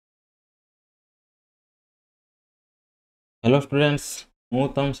Hello students मु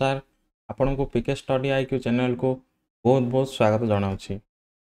तम सार आपण को पीके स्टडी आईक्यू चैनल को बहुत बहुत स्वागत जनाऊँगी।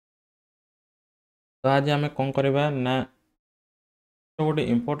 तो आज आम कौन करवा ना तो गोटे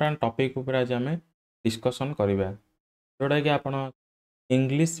इम्पोर्टाट टॉपिक उपर आज आम डिस्कशन करवा जोटा कि आपण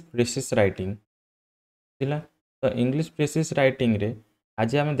इंग्लिश प्रेसिस राइटिंग थिला। तो इंग्लिश प्रेसिस राइटिंग रे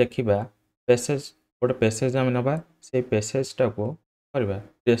आज आम देखा पैसेज गोटे पैसेज आम नवा से पैसेजटा को करवा।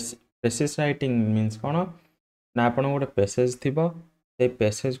 प्रेसिस राइटिंग मीन्स कौन ना आपण गोटे पैसेज थी से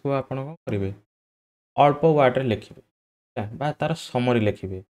पैसेज को आप कौन करेंगे अल्प वार्ड लिखे बा तार समरी लिखे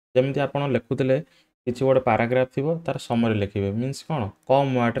जमी आप लिखुले किसी गोटे पाराग्राफ थी तार समरी लिखे मीन्स कौन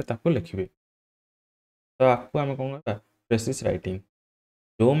कम वार्ड लिखे। तो आपको आम कौन कहवा प्रेसिस राइटिंग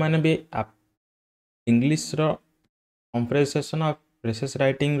जो मैंने भी English comprehension of precious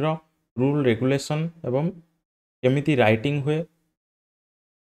writing rule regulation एवं केमिति राइटिंग हुए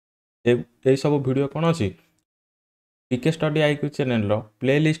ये सब वीडियो कौन अच्छी पीके study IQ channel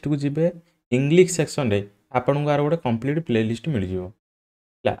play list को जीवे इंग्लिश सेक्शन रे आपन को आर गोटे कंप्लीट प्ले लिस्ट मिल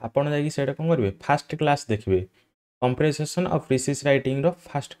जाए आपड़ जा कौन करेंगे फास्ट क्लास देखिए comprehension of precious writing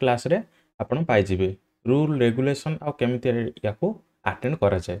fast class रे आपन पाइबे रूल रेगुलेशन आ केमिति या अटेंड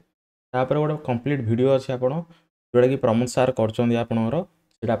करा जाए तापर गोटे कंप्लीट वीडियो अच्छे आप जोटा कि प्रमोद सार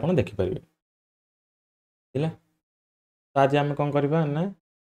कर देखिपारे। तो आज आम कौन करवा ना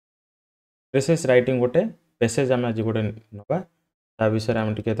प्रेसिस राइटिंग गोटे पैसेज आम आज गोटे नवा ता विषय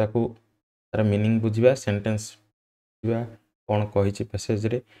आम टे तार मीनिंग बुझा सेंटेंस बुझा कौन कही पैसेज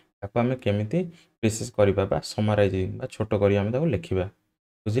रे ताको आम केमिति प्रेसिस करवा समराइज बा छोट कर लिखा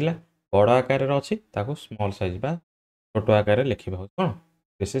बुझला बड़ आकार अच्छी ताको स्मॉल साइज बा छोट आकार लिखा हो कौन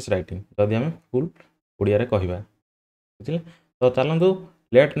प्रेसिस राइटिंग जदि आम फुल ओडिया कहवा बुझले। तो चलतु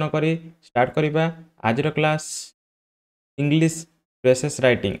लेट न करी स्टार्ट करवा आज क्लास इंग्लिश प्रेसिस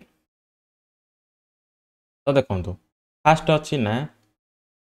राइटिंग। तो देखो फास्ट अच्छी ना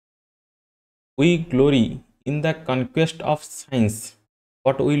we glory in the कनक्वेस्ट of science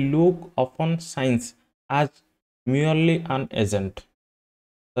but we look upon science आज merely an agent।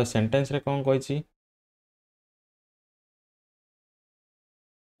 तो सेंटेंस रे कौन कही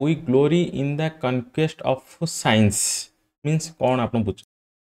we glory in the कनक्वेस्ट of science means कौन आप बुझ।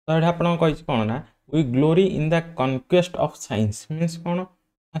 तो ये आप कही कौन ना we glory in the कनक्वेस्ट of science means कौन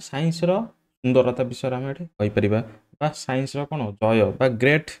साइंस रो सुंदरता विषय आम ये साइंस रो कौन जय बा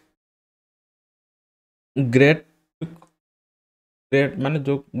ग्रेट ग्रेट ग्रेट माने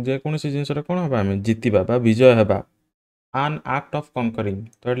जो जेकोसी जिनस कौन हम आम जीतवा बा विजय हवा an act of conquering।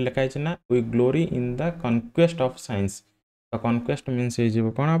 तो ये लिखाई ना we glory in the कनक्वेस्ट of science. तो कनक्वेस्ट मीन्स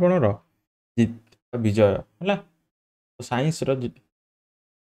हो कौन आपणर जीत विजय है। तो साइंस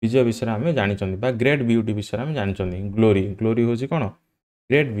विजय विषय आम जानी ग्रेट ब्यूटी विषय आम जानी ग्लोरी ग्लोरी हूँ कौन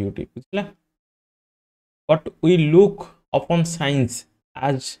ग्रेट ब्यूटी बुझला। But we look upon science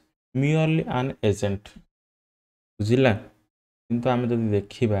आज merely an एजेंट बुझला। किंतु आम जब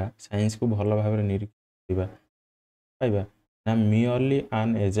देखा साइंस को भल भाव निरीक्षण पाइबा ना merely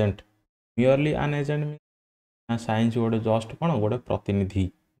an एजेंट ना साइंस गोटे जस्ट कौन गोटे प्रतिनिधि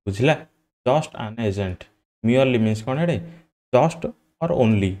बुझला just an agent merely means कौन है जस्ट और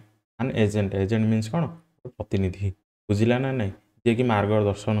only an agent agent means कौन प्रतिनिधि बुझला ना नहीं जे कि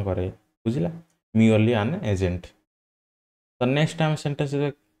मार्गदर्शन करे बुझला merely an एजेंट। तो नेक्स्ट आम सेंटेंस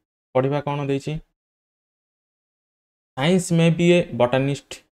पढ़ा कौन दे साइंस में बी ए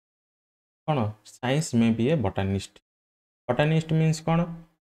बॉटनिस्ट कौन साइंस में बी ए बॉटनिस्ट बॉटनिस्ट मीन्स कौन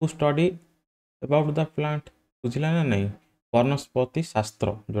who study about the plant बुझला ना नहीं वनस्पति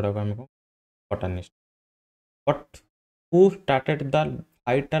शास्त्र जोड़ा आम botanist. But who started the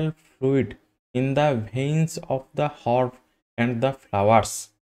vital fluid in the veins of the herb and the flowers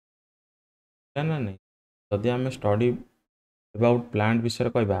ना नहीं जदि आम स्टडी अबाउट प्लांट विषय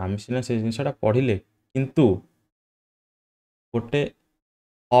कहवा आम सीना से जिनसा पढ़ले किंतु गोटे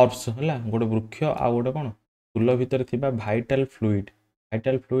हर्ब्स है गोटे वृक्ष आ गोटे कौन फूल भितर थी भाइटाल फ्लूइड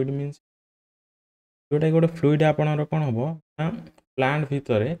मीन्स जोटा गोटे फ्लूइड आपणर कौन हम ना प्लांट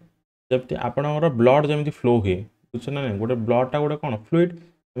भितर जब आपणर ब्लड जमी फ्लो हुए बुझ ना नहीं गोटे ब्लडटा गोटे कौन फ्लूइड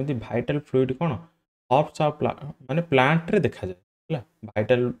जमी भाइटाल फ्लूइड कौन हर्ब्स माने प्लांट रे देखा जाए है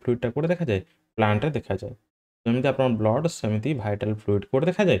भाइटाल फ्लूइडटा कोटे देखा जाए प्लांट रे देखा जाए जमी आप ब्लड सेमती भाइटाल फ्लूइड कोटे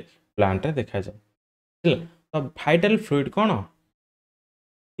देखा जाए प्लांट रे देखा जाए। तो भाइटाल फ्लूइड कौन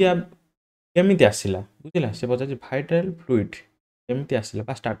केमिति आसिला बुझला से पचार भाइटाल फ्लूइड केमिति आसिला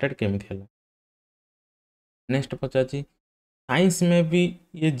बा स्टार्टेड केमिति हला। नेक्स्ट पचार साइंस में भी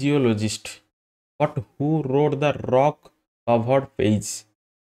ये geologist but who wrote the rock covered page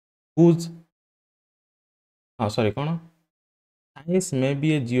whose हाँ सॉरी कौन साइंस में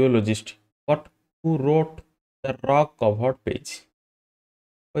भी ए geologist but who wrote the rock covered page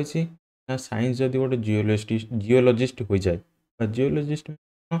कही ना साइंस जदि गोटे जियोलॉजिस्ट हो जाए जियोलॉजिस्ट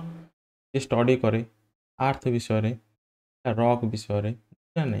ये स्टडी करे आर्थ विषय रॉक विषय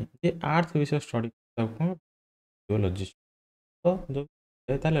ना नहीं ये आर्थ विषय स्टडी कौन जियोलॉजिस्ट तो जो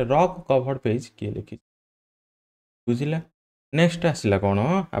ताले रॉक कवर्ड पेज किए लिखी बुझिला नेक्स्ट आसला कौन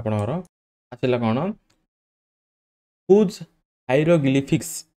आपणकर आसला कौन whose hieroglyphics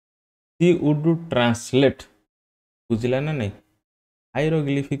C would translate बुझिला ना नहीं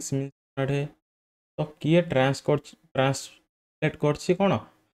हाइरोग्लिफिक्स मीन तो किए ट्रांसलेट करछि कौन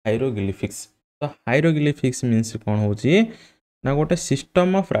हाइरोग्लिफिक्स तो हाइरोग्लिफिक्स मीन्स कौन होची ना गोटे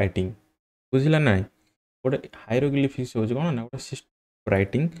सिस्टम ऑफ राइटिंग बुझिला ना गोटे हाइरोग्लिफिक्स होची कौन ना गोटे सिस्टम ऑफ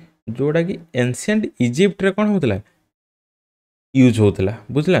राइटिंग जोड़ा कि एंशिएंट इजिप्ट रे कौन होतला यूज होतला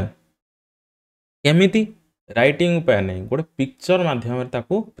बुझला केमिति राइटिंग उपाय नहीं गोटे पिक्चर माध्यम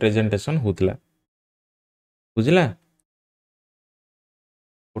ताकू प्रेजेंटेशन होतला बुझला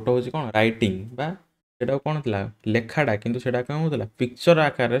फोटो होची कौन राइटिंग बा सेटा कौन थला लेखाटा किंतु सेटा कौन होतला पिक्चर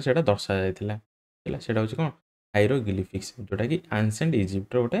आकार रे सेटा दर्शा जायतिला हैला सेटा होची कौन हाइरोग्लिफिक्स जोटा कि एंशिएंट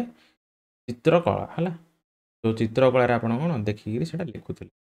इजिप्ट रो गोटे चित्रकला हैला जो चित्रकला रे आपण कौन देखिगिरी सेटा लिखुथिले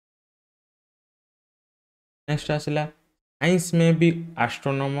नेक्स्ट आसला साइंस में B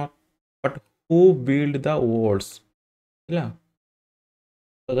astronomer but who build the world's हैला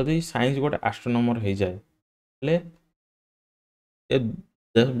तो जदि साइंस गोटे एस्ट्रोनॉमर हो जाए ले ए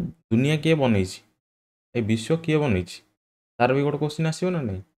दुनिया किए बनई ए विश्व किए बनई तार भी गोटे क्वेश्चन आसो ना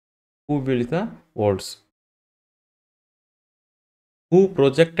नहीं who build the world's who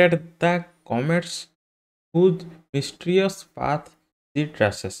projected the comets whose mysterious path C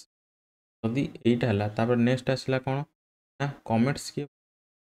traces जदि एटा हला तापर नेक्स्ट आसला कौन ना कॉमेट्स किए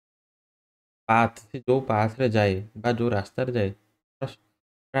पाथ से जो पाथ रे जाए बा जो रास्ता रे जाए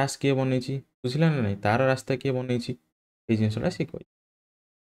ट्रास किए बनई बुझिला ना नहीं तार रास्ता किए बनई ये जिनसटा सी कही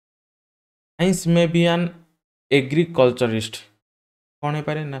साइंस में भी आन एग्रीकल्चरिस्ट कौन हो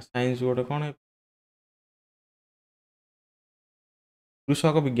पारे ना साइंस गोटे कौन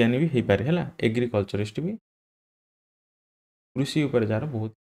कृषक विज्ञानी भी हो पारे है एग्रीकल्चरिस्ट भी कृषि उपर जार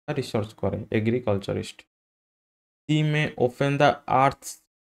बहुत रिसर्च करे एग्रीकल्चरिस्ट सी में open the earth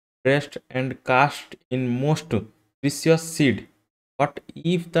breast and cast in most precious seed. But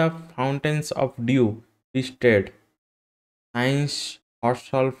if the fountains of dew be stayed, science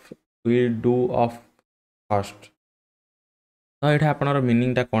herself will do of first. तो ये आपनर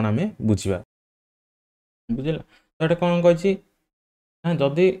मीनिंगटा कौन आम बुझा बुझला तो ये कौन कही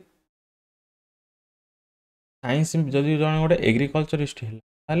जदि साइंस जदि जन गोटे एग्रीकल्चरिस्ट है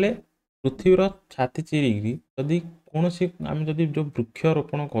पृथ्वीर छाती चिरिकी जदि कौन आम जदि जो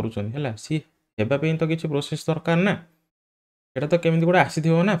वृक्षरोपण करूँ सी हेबापी तो किसी प्रोसेस दरकार ना यहाँ तो केमी गोटे आसी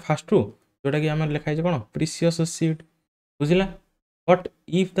ना फास्ट जोटा कि आम लिखाई कौन प्रिसियस सीड बुझला but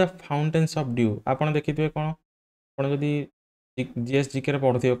if the fountains of due आपड़ देखिए कौन आप जदि जीएस जीके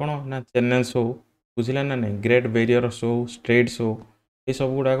पढ़ुए कौन ना चैनल्स हो बुझला ना नहीं ग्रेट बैरियर्स हो स्ट्रेट्स हो ये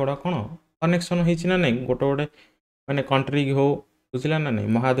सब गुड़ा कौन कनेक्शन होना नहीं गोटे गोटे माने कंट्री हो बुझला ना नहीं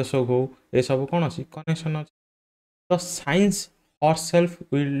महादेश हो ये सब कौन अच्छी कनेक्शन अच्छे तो science herself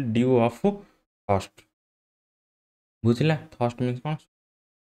will due of first बुझला फर्स्ट मीन्स कौन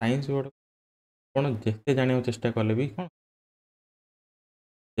साइंस गोटे कौन जिते जाना चेष्टा कले भी कौन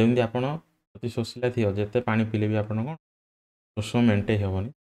जमी आपड़ जब शोषिला थी जिते पा पीले भी आप कौन शोष मेन्टे हेनी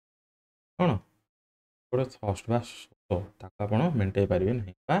कौन गोटे थस्ट बा शोष ताक मेन्टे पारे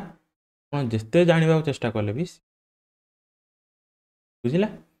ना कौन जिते जाना चेष्टा कले भी बुझला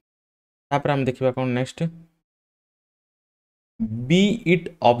तापर आम देखा कौन next B it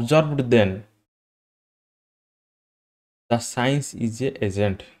observed then the science is a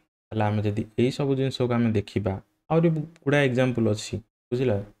agent आम जदि यही सब जिन को आम देखा आहरी गुड़ा एग्जांपल अच्छी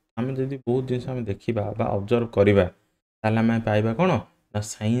बुझला आम जदि बहुत जिन देखा ऑब्जर्व करवा आम पाइबा कौन ना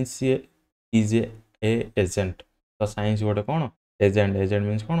साइंस इज ए एजेंट तो साइंस गोटे कौन एजेंट एजेंट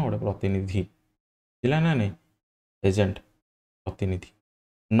मीन्स कौन गोटे प्रतिनिधि बुझला ना नहीं एजेंट प्रतिनिधि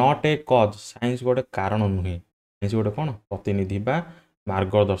नॉट ए कज साइंस गोटे कारण नुहे साइंस गोटे कौन प्रतिनिधि बा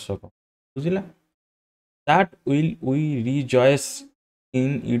मार्गदर्शक बुझला that will we rejoice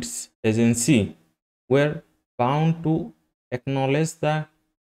in its agency way are bound to acknowledge the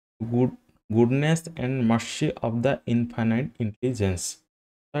goodness and mercy of the infinite intelligence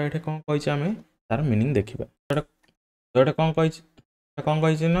तो ये कौन कही आम तार मीनिंग देखा तो ये कौन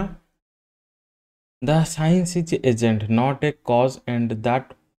कही ना the science is agent not a cause and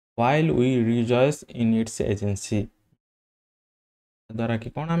that while we rejoice in its agency द्वारा कि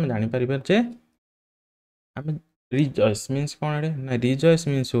कौन आम जापर जे आम रिजॉइस मीन्स कौन ना रिजॉइस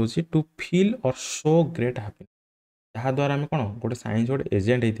मीन्स हो टू फील और शो ग्रेट हैप्पीनेस जहाँद्वारा आम कौन गोटे साइंस गोटे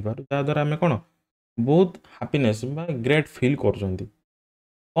एजेंट हो जहाँद्वारा आम कौन बहुत हैप्पीनेस ग्रेट फील कर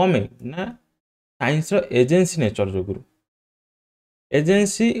ना साइंस एजेंसी नेचर जो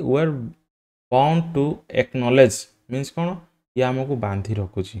agency where bound to acknowledge means कौन ये आमको बांधि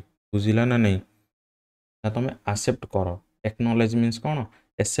रखुची बुझिला ना नहीं ना तुम एक्सेप्ट कर एक्नॉलेज मीन्स कौन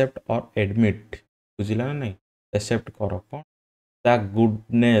एक्सेप्ट और एडमिट बुझिला ना नहीं एक्सेप्ट कर कौन ता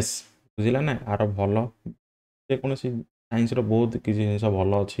गुडनेस बुझिला ना आर भल जेकोसी साइंस बहुत किसी जिन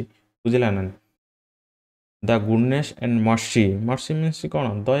भल अच्छी बुझिला ना the goodness and mercy mercy means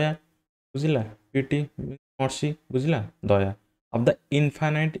कौन दया बुझिला पिटी mercy बुझिला Daya of the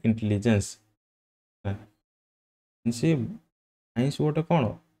infinite intelligence science गोटे कौन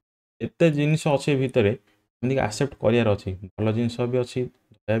एत जिनस अच्छे भितर एमती एक्सेप्ट करार अच्छी भल जिनस भी अच्छी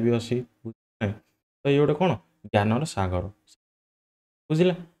दया भी अच्छी तो ये गोटे कौन ज्ञानर सागर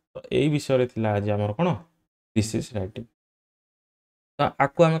बुझिला तो यही विषय थिला आज आमर कौन थीसिस राइटिंग तो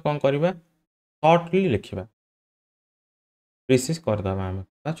आपको आम कौन करवा शॉर्टली लिखा प्रिसिस करदे आम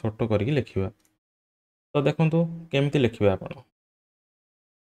छोट करके लिखा तो देखूँ केमती लिखे आप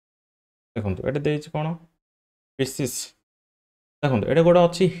देखो ये दे कौन प्रिसिस देखो ये गोटे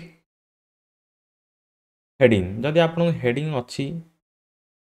अच्छी हेडिंग जदि आप हेडिंग अच्छी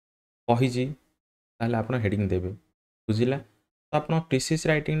कही आप हेडिंग देवे बुझिला तो आप प्रिसिस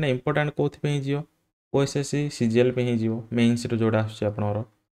राइटिंग इंपोर्टाट कौन हो OSSC CGL पे ही मेन्स जोड़ा आसर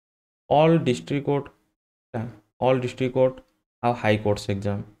ऑल डिस्ट्रिक्ट कोर्ट आ हाई कोर्ट्स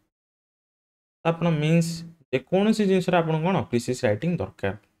एग्जाम आप मीन्स जेकोसी जिनस कौन प्रिसिस राइटिंग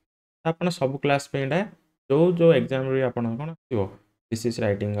दरकार आप सब क्लास पे जो जो एग्जाम आप कौन आसो प्रिसिस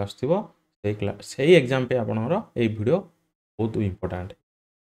राइटिंग आसो से एग्जाम पे आपंकर ये वीडियो बहुत इंपोर्टाट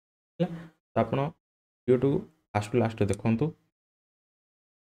तो आप वीडियो फास्ट लास्ट देखूँ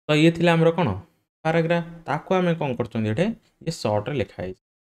तो ये थी आमर कौन पैराग्राफ ताको आम कौन कर ये सर्ट लिखाई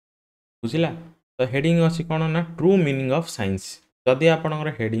बुझिला तो हेडिंग अच्छी कौन ना ट्रू मीनिंग ऑफ साइंस जदि आपंकर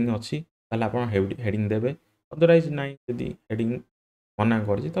हेडिंग अच्छी ताल आप हेडिंग देवे अदरवाइज ना जदि हेडिंग मना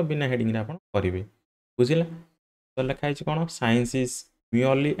कर तो बिना हेडिंग आप करेंगे बुझिला तो लिखाई कौन science is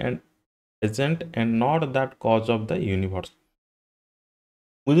merely and agent and not that cause of the universe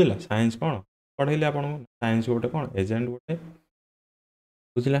बुझिला science कौन पढ़ेले आप साइंस गोटे कौन एजेंट गोटे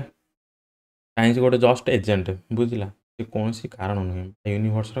बुझिला साइंस गोटे जस्ट एजेंट बुझिला ये कौन सी कारण नुहे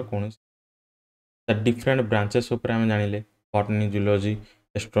यूनिवर्स कौन डिफरेंट ब्रांचेस उपर आम जानिले बॉटनी जूलॉजी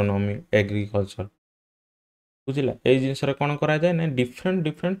एस्ट्रोनॉमी एग्रीकल्चर बुझिला ये जिनस कौन कराए ना डिफरेंट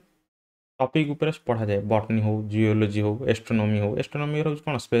डिफरेंट टॉपिक उपर पढ़ा जाए बॉटनी हो जियोलॉजी हो एस्ट्रोनॉमी हो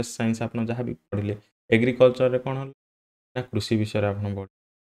कौन स्पेस साइंस आप जहाँ भी पढ़िले एग्रीकल्चर कौन ना कृषि विषय आप पढ़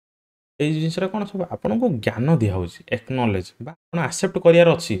ये जिनस कौन सब आपन को ज्ञान दिखाऊँ एक्नॉलेज आप एक्सेप्ट करार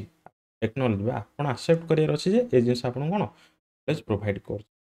अच्छी एक्नॉलेज आप एक्सेप्ट करार अच्छी ये जिनस आप कौन नॉलेज प्रोवाइड कर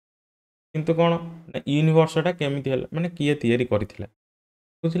किंतु कौन ना यूनिवर्सटा केमी माने किए तैयारी करथिला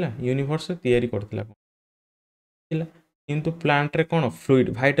बुझिला यूनिवर्स तैयारी करथिला किंतु प्लांट रे कौन फ्लूइड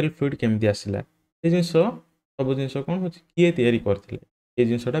वाइटल फ्लूइड केमती आसिला ये जिनस सब जिनस कौन हो किए तैयारी करथिले ये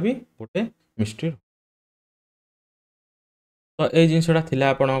जिनसटा भी गोटे मिस्ट्री तो ये जिनसटा थिला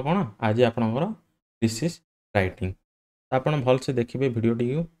आपण कौन आज आपणकर थीसिस राइटिंग आपण भलसे देखिए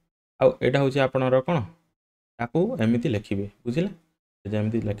वीडियोटी को आउ एटा होची आपणर कौन ताकू एमती लिखिबे बुझिला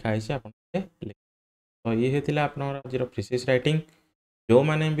जमती लिखाई आप तो ये होता आप आज प्रिसिस राइटिंग जो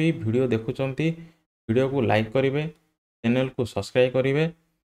मैंने भी वीडियो देखुं वीडियो को लाइक करेंगे चैनल को सब्सक्राइब करेंगे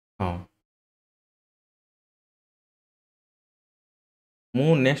हाँ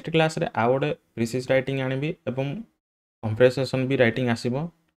मु नेक्स्ट क्लास रे आ गोटे प्रिसिस राइटिंग आनिबी एवं कम्प्रेसेसन भी राइटिंग आसीबो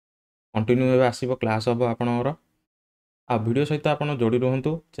कंटिन्यू होबे आसीबो क्लास हम आपणकर आ वीडियो सहित आप जोड़ी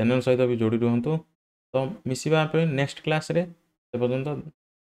रुहतु चैनल सहित भी जोड़ी रुहतु तो मिसिबा नेक्स्ट क्लास रे से पर्यंत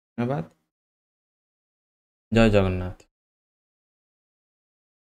धन्यवाद जय जगन्नाथ।